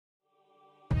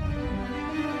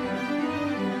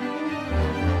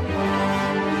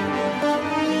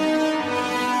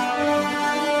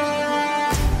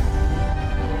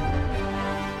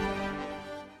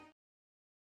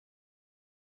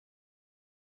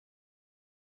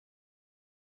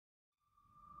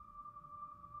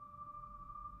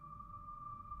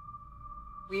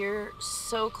We're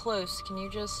so close. Can you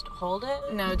just hold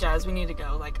it? No, Jazz, we need to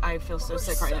go. Like, I feel so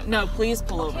sick right now. No, please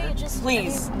pull over. Just,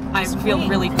 please. I feel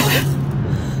really good.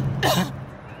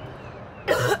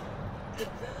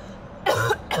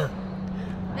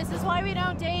 This is why we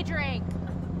don't day drink.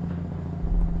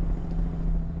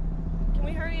 Can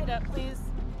we hurry it up, please?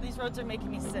 These roads are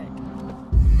making me sick.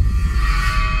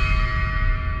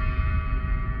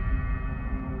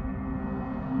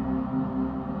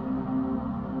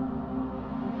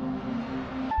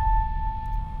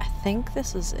 I think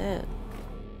this is it.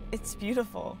 It's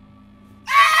beautiful.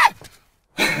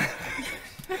 Well,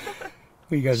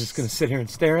 you guys just gonna sit here and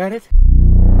stare at it?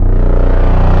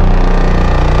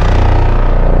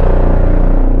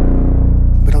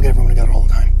 We don't get everyone together all the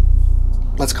time.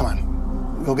 Let's come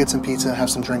on. Go get some pizza,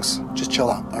 have some drinks, just chill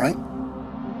out, all right?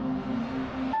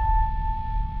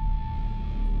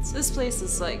 So this place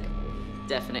is, like,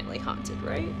 definitely haunted,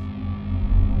 right?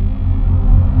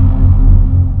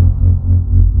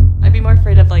 I'd be more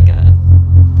afraid of, like, a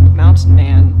mountain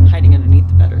man hiding underneath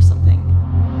the bed or something.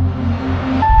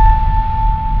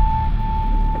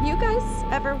 Have you guys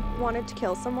ever wanted to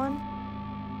kill someone?